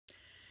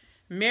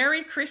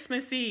Merry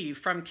Christmas Eve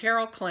from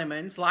Carol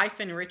Clemans, Life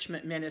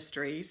Enrichment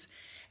Ministries.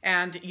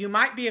 And you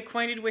might be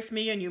acquainted with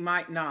me and you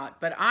might not,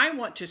 but I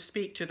want to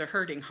speak to the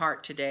hurting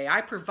heart today.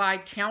 I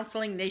provide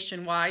counseling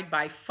nationwide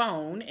by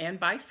phone and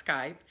by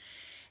Skype.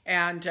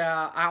 And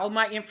all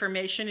my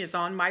information is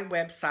on my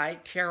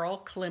website,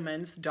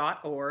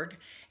 carolclemans.org,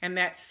 and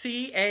that's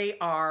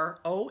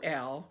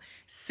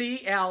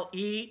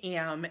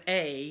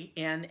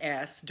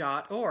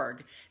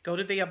carolclemans.org. Go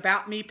to the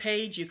About Me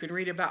page. You can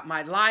read about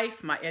my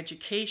life, my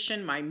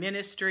education, my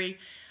ministry,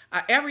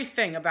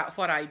 everything about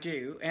what I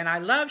do. And I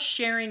love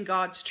sharing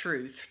God's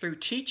truth through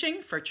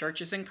teaching for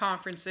churches and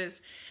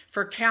conferences,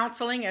 for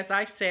counseling, as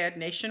I said,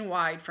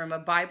 nationwide from a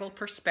Bible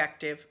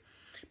perspective,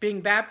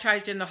 being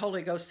baptized in the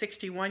Holy Ghost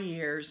 61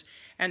 years.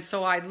 And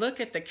so I look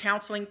at the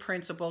counseling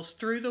principles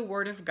through the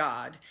Word of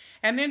God.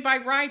 And then by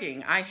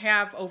writing, I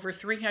have over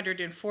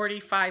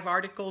 345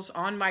 articles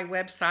on my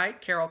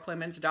website,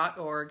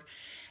 carolclemans.org.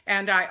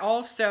 And I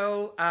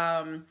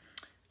also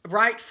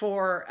write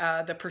for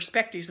the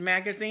Perspectives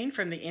magazine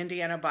from the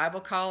Indiana Bible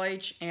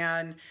College.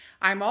 And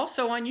I'm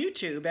also on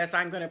YouTube, as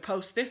I'm going to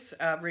post this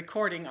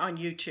recording on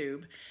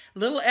YouTube.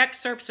 Little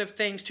excerpts of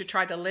things to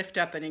try to lift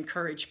up and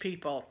encourage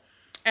people.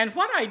 And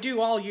what I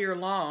do all year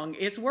long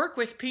is work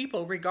with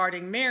people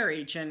regarding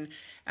marriage and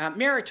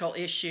marital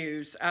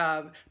issues,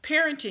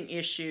 parenting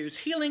issues,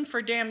 healing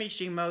for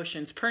damaged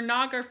emotions,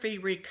 pornography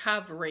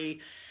recovery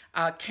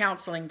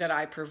counseling that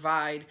I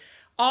provide,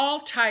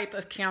 all type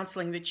of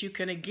counseling that you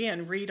can,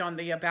 again, read on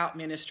the About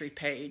Ministry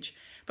page.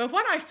 But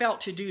what I felt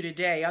to do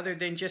today, other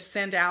than just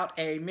send out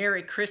a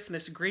Merry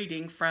Christmas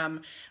greeting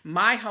from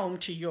my home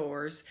to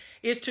yours,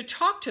 is to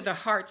talk to the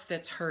hearts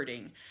that's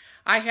hurting.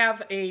 I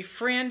have a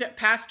friend,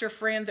 pastor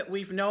friend, that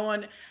we've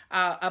known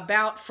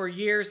about for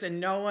years and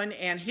known,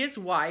 and his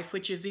wife,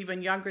 which is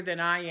even younger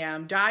than I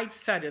am, died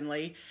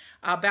suddenly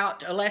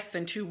about less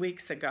than 2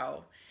 weeks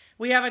ago.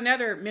 We have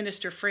another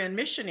minister friend,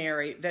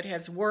 missionary, that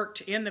has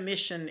worked in the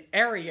mission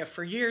area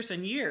for years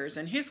and years,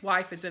 and his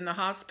wife is in the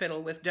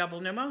hospital with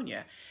double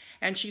pneumonia,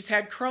 and she's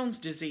had Crohn's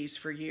disease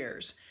for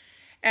years.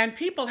 And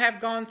people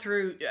have gone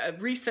through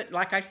recent,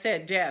 like I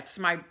said, deaths.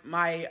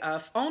 My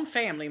own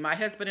family, my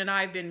husband and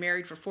I have been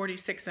married for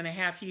 46 and a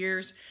half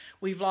years.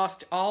 We've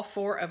lost all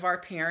 4 of our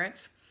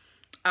parents.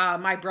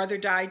 My brother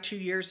died 2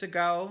 years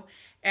ago.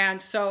 And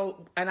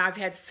I've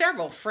had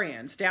several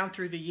friends down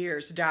through the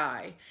years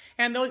die.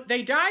 And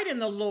they died in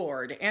the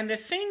Lord. And the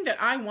thing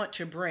that I want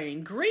to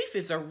bring, grief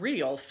is a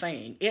real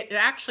thing. It's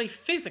actually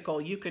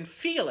physical. You can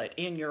feel it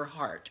in your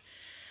heart.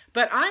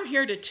 But I'm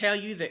here to tell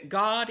you that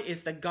God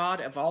is the God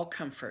of all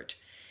comfort.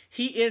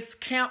 He is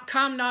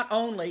come not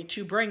only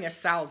to bring us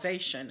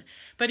salvation,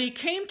 but he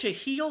came to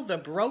heal the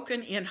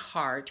broken in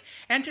heart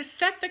and to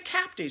set the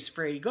captives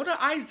free. Go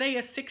to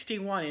Isaiah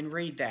 61 and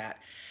read that.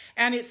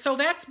 And so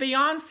that's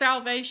beyond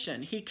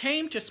salvation. He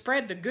came to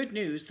spread the good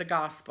news, the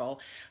gospel,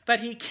 but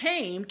he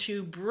came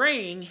to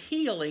bring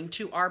healing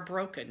to our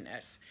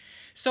brokenness.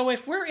 So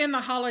if we're in the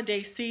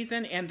holiday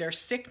season and there's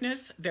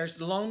sickness, there's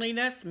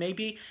loneliness,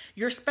 maybe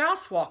your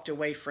spouse walked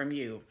away from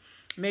you,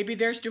 maybe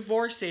there's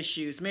divorce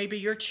issues, maybe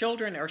your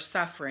children are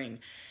suffering.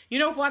 You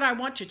know what? I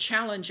want to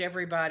challenge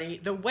everybody.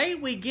 The way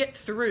we get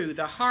through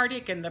the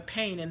heartache and the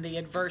pain and the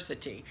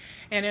adversity,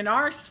 and in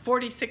our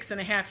 46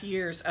 and a half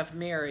years of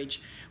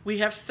marriage, we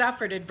have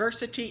suffered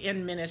adversity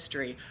in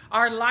ministry.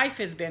 Our life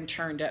has been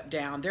turned up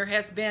down. There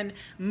has been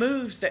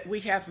moves that we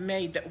have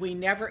made that we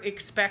never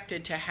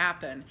expected to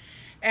happen.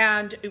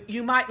 And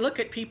you might look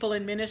at people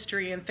in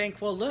ministry and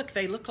think, well, look,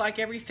 they look like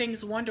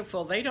everything's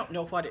wonderful. They don't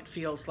know what it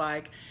feels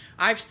like.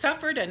 I've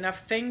suffered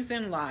enough things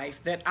in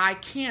life that I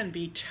can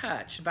be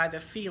touched by the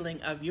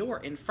feeling of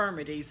your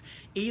infirmities,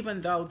 even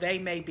though they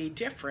may be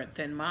different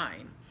than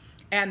mine.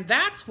 And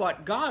that's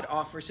what God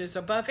offers is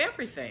above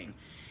everything.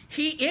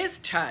 He is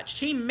touched.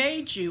 He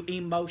made you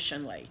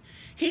emotionally.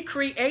 He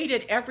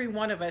created every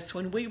one of us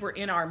when we were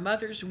in our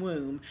mother's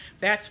womb.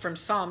 That's from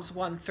Psalms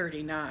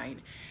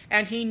 139.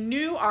 And he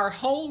knew our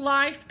whole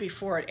life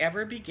before it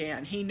ever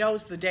began. He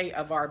knows the day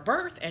of our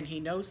birth and he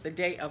knows the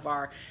day of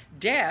our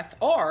death,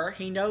 or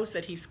he knows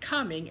that he's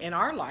coming in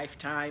our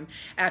lifetime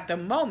at the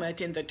moment,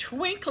 in the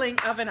twinkling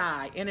of an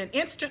eye. In an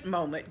instant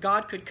moment,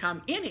 God could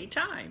come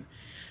anytime.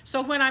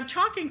 So when I'm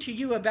talking to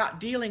you about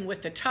dealing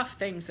with the tough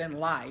things in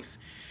life,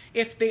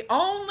 if the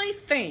only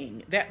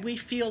thing that we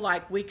feel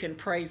like we can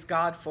praise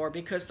God for,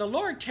 because the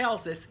Lord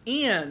tells us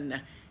in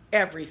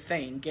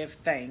everything give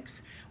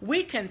thanks,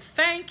 we can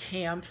thank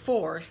him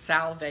for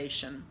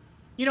salvation.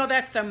 You know,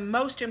 that's the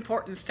most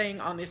important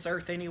thing on this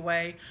earth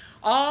anyway.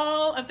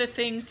 All of the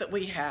things that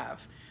we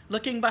have,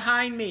 looking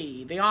behind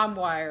me, the arm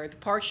wire, the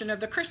portion of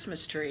the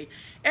Christmas tree,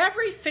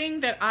 everything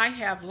that I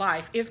have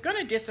life is going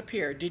to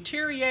disappear,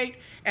 deteriorate,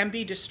 and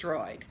be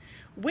destroyed.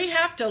 we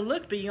have to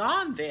look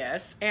beyond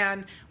this.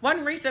 And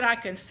one reason I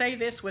can say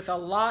this with a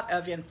lot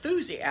of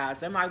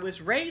enthusiasm, I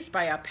was raised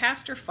by a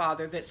pastor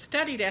father that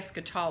studied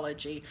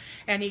eschatology,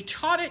 and he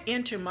taught it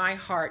into my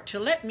heart to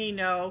let me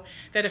know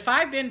that if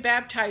I've been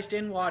baptized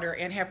in water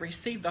and have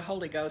received the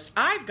Holy Ghost,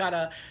 I've got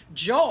a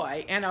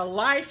joy and a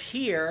life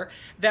here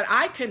that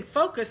I can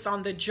focus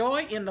on the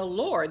joy in the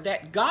Lord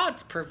that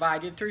God's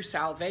provided through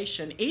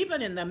salvation,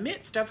 even in the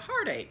midst of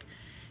heartache.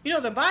 You know,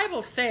 the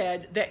Bible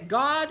said that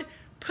God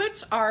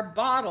puts our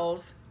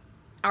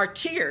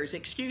tears,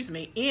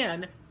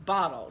 in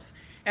bottles.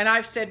 And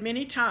I've said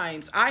many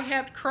times, I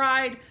have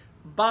cried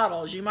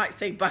bottles, you might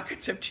say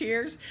buckets of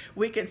tears.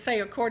 We can say,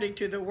 according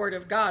to the Word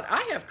of God,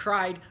 I have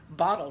cried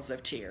bottles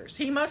of tears.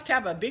 He must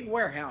have a big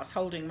warehouse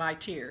holding my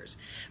tears.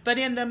 But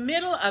in the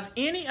middle of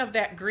any of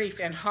that grief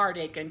and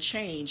heartache and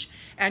change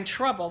and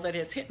trouble that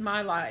has hit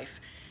my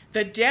life,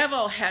 the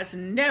devil has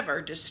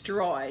never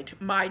destroyed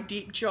my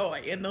deep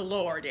joy in the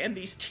Lord. And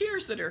these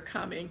tears that are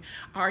coming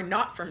are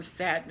not from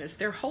sadness.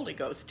 They're Holy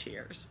Ghost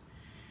tears.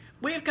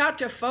 We've got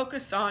to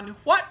focus on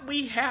what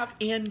we have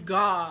in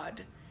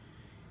God.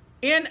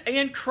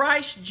 In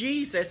Christ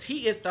Jesus,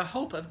 He is the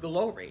hope of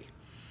glory.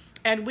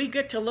 And we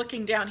get to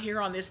looking down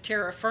here on this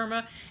terra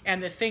firma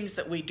and the things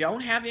that we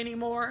don't have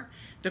anymore,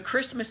 the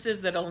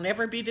Christmases that'll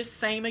never be the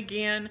same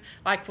again.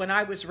 Like when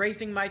I was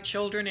raising my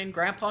children and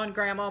Grandpa and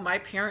Grandma, my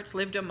parents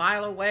lived a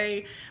mile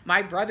away.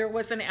 My brother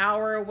was an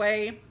hour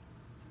away.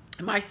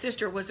 My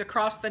sister was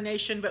across the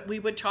nation, but we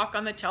would talk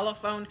on the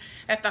telephone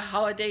at the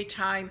holiday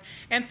time,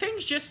 and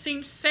things just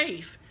seemed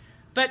safe.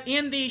 But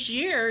in these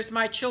years,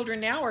 my children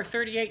now are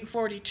 38 and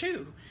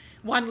 42.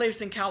 One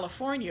lives in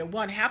California,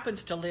 one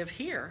happens to live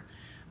here.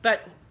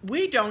 But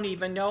we don't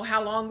even know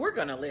how long we're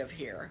going to live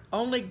here.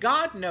 Only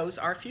God knows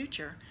our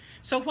future.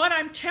 So what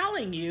I'm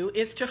telling you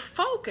is to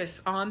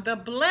focus on the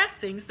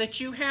blessings that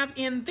you have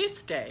in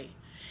this day.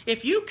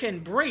 If you can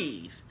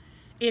breathe,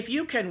 if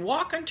you can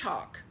walk and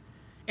talk,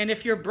 and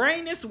if your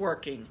brain is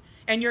working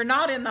and you're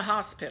not in the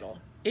hospital,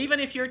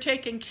 even if you're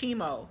taking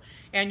chemo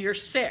and you're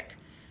sick,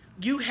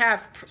 you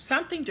have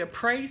something to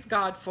praise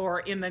God for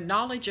in the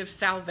knowledge of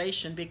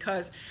salvation,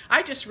 because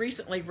I just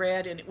recently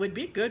read, and it would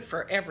be good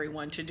for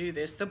everyone to do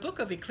this, the book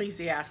of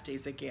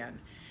Ecclesiastes again.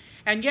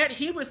 And yet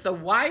he was the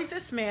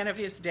wisest man of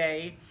his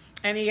day,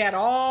 and he had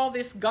all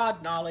this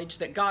God knowledge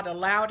that God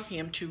allowed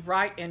him to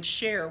write and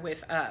share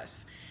with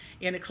us.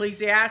 In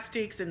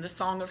Ecclesiastes, in the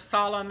Song of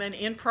Solomon,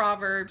 in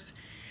Proverbs.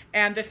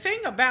 And the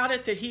thing about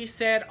it that he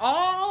said,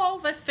 all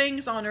the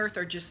things on earth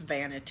are just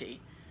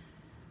vanity.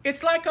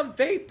 It's like a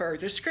vapor.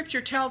 The scripture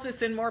tells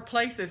us in more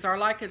places our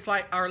life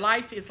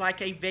is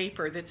like a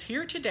vapor that's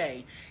here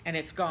today and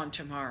it's gone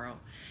tomorrow.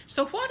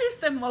 So what is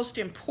the most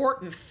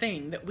important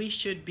thing that we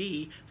should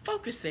be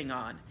focusing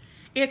on?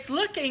 It's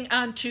looking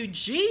unto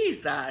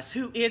Jesus,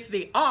 who is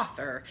the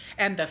author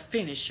and the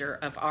finisher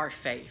of our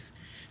faith.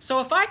 So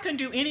if I can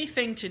do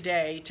anything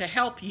today to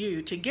help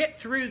you to get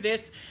through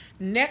this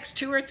next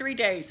 2 or 3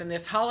 days in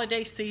this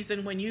holiday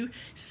season, when you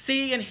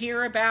see and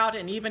hear about,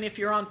 and even if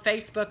you're on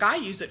Facebook, I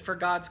use it for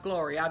God's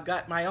glory. I've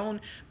got my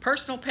own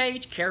personal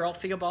page, Carol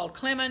Theobald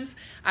Clemans.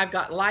 I've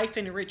got Life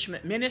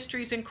Enrichment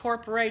Ministries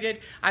Incorporated.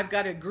 I've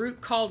got a group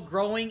called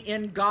Growing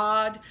in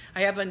God.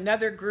 I have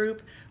another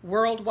group,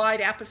 Worldwide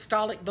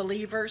Apostolic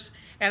Believers,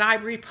 and I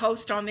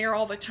repost on there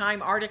all the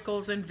time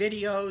articles and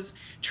videos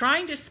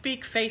trying to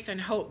speak faith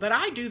and hope. But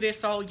I do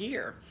this all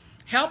year,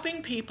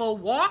 helping people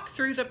walk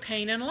through the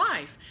pain in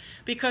life.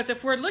 Because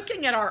if we're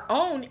looking at our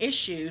own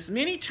issues,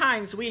 many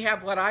times we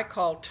have what I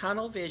call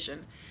tunnel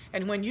vision.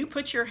 And when you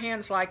put your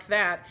hands like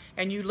that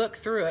and you look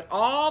through it,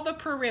 all the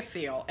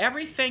peripheral,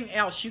 everything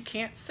else you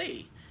can't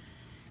see.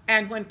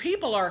 And when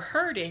people are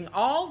hurting,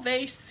 all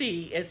they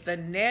see is the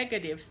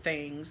negative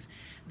things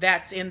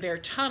that's in their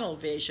tunnel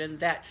vision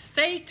that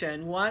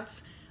Satan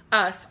wants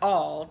us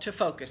all to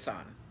focus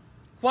on.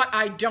 What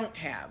I don't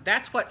have,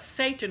 that's what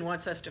Satan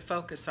wants us to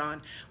focus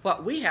on.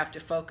 What we have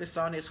to focus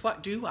on is,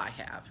 what do I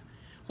have?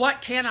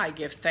 What can I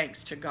give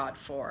thanks to God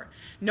for?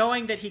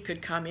 Knowing that He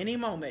could come any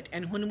moment.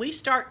 And when we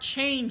start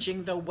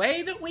changing the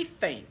way that we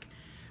think,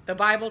 the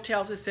Bible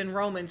tells us in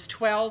Romans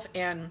 12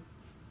 and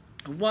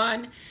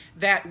 1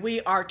 that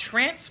we are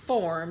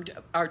transformed,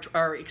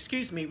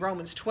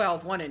 Romans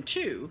 12, 1 and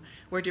 2,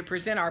 we're to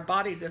present our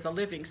bodies as a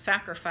living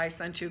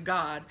sacrifice unto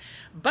God.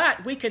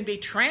 But we can be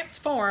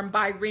transformed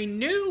by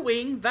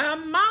renewing the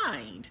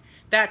mind.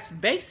 That's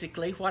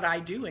basically what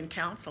I do in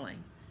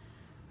counseling.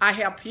 I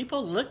have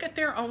people look at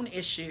their own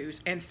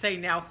issues and say,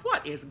 now,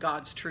 what is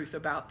God's truth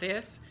about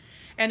this?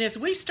 And as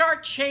we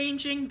start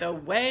changing the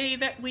way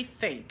that we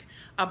think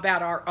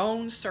about our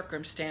own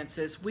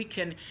circumstances, we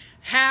can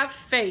have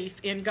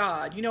faith in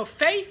God. You know,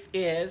 faith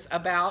is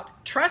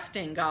about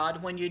trusting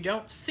God when you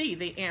don't see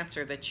the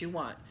answer that you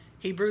want.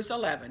 Hebrews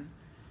 11,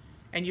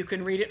 and you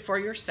can read it for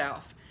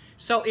yourself.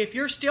 So if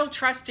you're still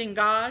trusting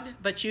God,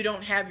 but you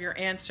don't have your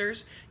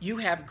answers, you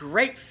have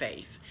great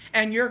faith.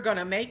 And you're going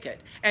to make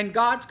it. And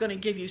God's going to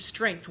give you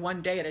strength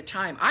one day at a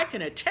time. I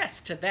can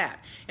attest to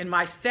that in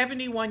my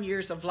 71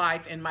 years of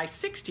life and my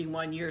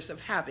 61 years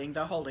of having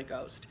the Holy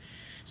Ghost.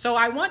 So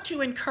I want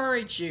to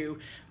encourage you,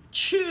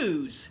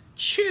 choose,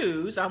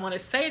 I want to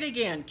say it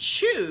again,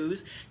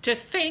 choose to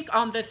think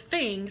on the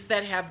things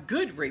that have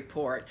good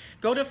report.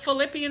 Go to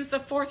Philippians, the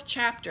 4th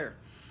chapter,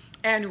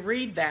 and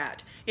read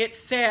that. It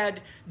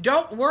said,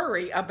 don't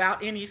worry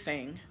about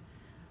anything,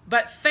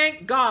 but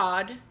thank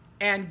God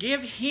and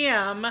give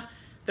him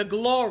the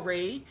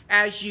glory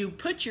as you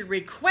put your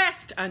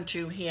request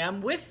unto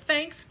him with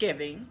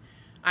thanksgiving.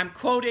 I'm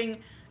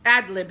quoting,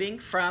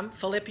 ad-libbing from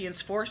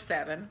Philippians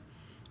 4:7.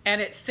 And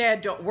it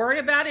said, don't worry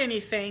about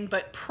anything,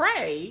 but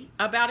pray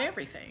about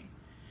everything.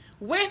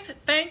 With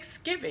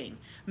thanksgiving,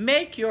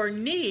 make your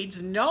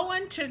needs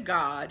known to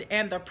God,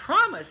 and the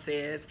promise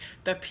is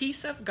the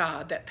peace of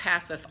God that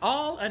passeth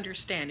all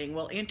understanding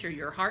will enter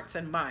your hearts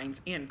and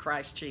minds in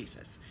Christ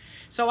Jesus.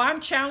 So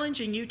I'm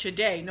challenging you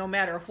today, no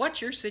matter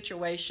what your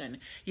situation,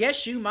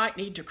 yes, you might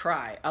need to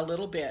cry a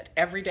little bit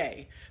every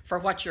day for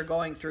what you're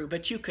going through,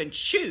 but you can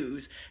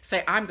choose,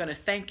 say, I'm going to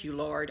thank you,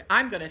 Lord.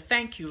 I'm going to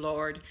thank you,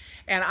 Lord.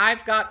 And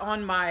I've got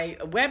on my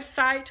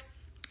website,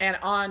 and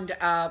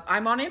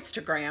I'm on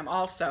Instagram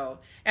also.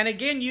 And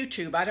again,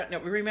 YouTube. I don't know,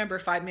 remember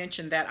if I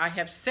mentioned that. I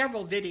have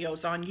several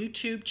videos on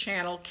YouTube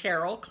channel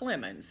Carol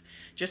Clemans.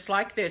 Just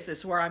like this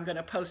is where I'm going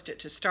to post it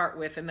to start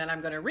with, and then I'm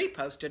going to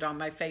repost it on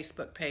my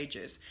Facebook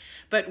pages.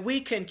 But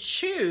we can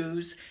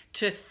choose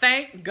to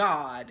thank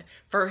God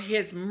for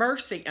his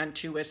mercy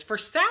unto us, for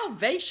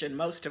salvation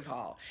most of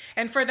all,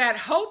 and for that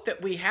hope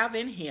that we have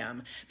in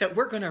him, that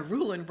we're going to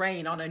rule and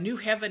reign on a new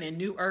heaven and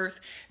new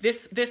earth.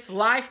 This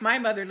life, my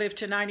mother lived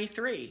to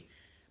 93.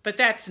 But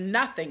that's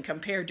nothing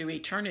compared to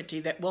eternity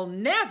that will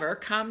never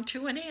come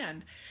to an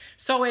end.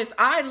 So as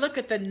I look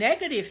at the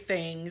negative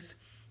things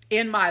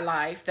in my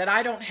life that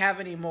I don't have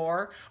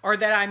anymore, or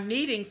that I'm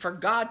needing for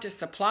God to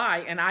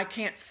supply and I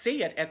can't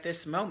see it at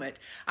this moment,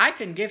 I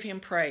can give him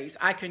praise.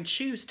 I can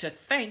choose to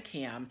thank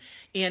him.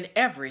 In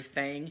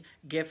everything,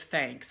 give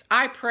thanks.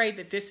 I pray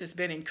that this has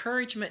been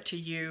encouragement to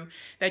you,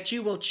 that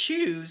you will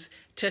choose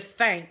to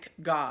thank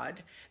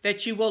God,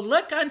 that you will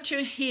look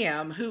unto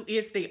him who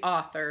is the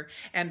author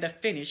and the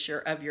finisher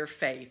of your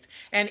faith.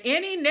 And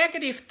any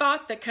negative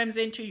thought that comes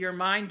into your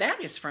mind, that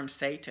is from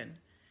Satan.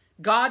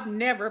 God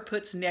never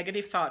puts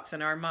negative thoughts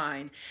in our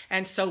mind.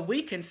 And so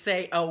we can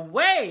say,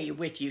 away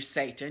with you,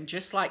 Satan,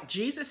 just like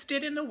Jesus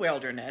did in the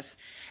wilderness,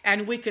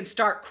 and we can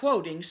start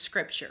quoting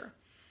scripture.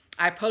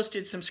 I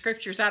posted some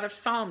scriptures out of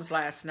Psalms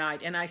last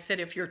night, and I said,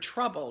 if you're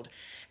troubled,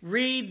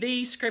 read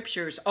these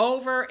scriptures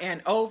over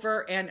and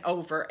over and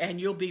over, and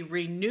you'll be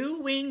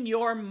renewing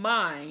your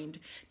mind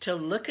to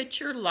look at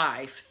your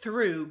life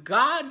through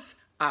God's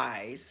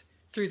eyes,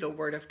 through the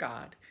Word of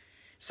God.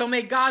 So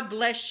may God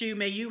bless you.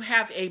 May you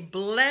have a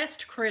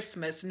blessed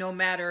Christmas, no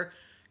matter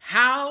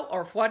how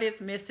or what is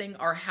missing,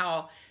 or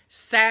how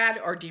sad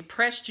or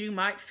depressed you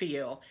might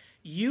feel.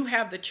 You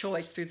have the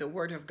choice through the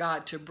Word of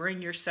God to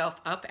bring yourself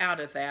up out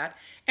of that.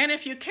 And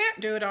if you can't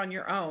do it on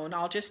your own,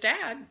 I'll just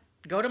add,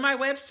 go to my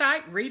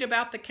website, read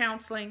about the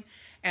counseling,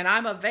 and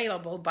I'm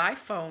available by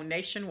phone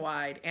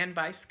nationwide and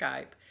by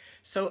Skype.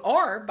 So,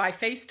 or by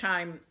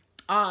FaceTime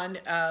on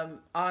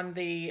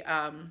the,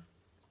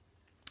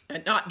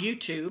 not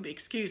YouTube,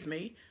 excuse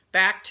me,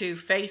 back to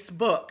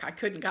Facebook. I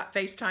got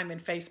FaceTime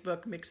and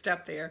Facebook mixed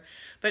up there.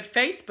 But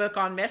Facebook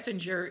on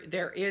Messenger,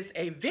 there is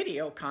a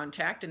video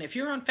contact. And if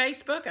you're on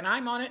Facebook and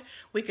I'm on it,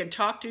 we can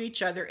talk to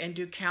each other and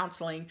do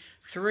counseling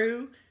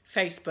through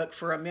Facebook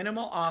for a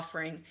minimal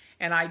offering.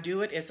 And I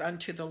do it as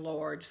unto the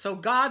Lord. So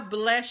God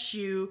bless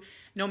you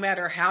no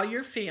matter how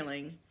you're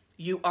feeling.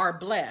 You are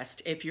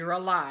blessed if you're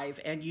alive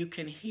and you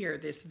can hear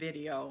this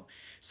video.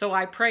 So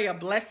I pray a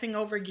blessing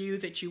over you,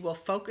 that you will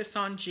focus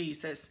on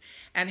Jesus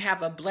and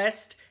have a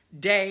blessed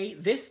day,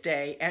 this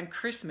day, and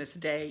Christmas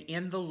Day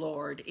in the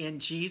Lord, in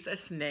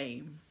Jesus'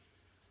 name.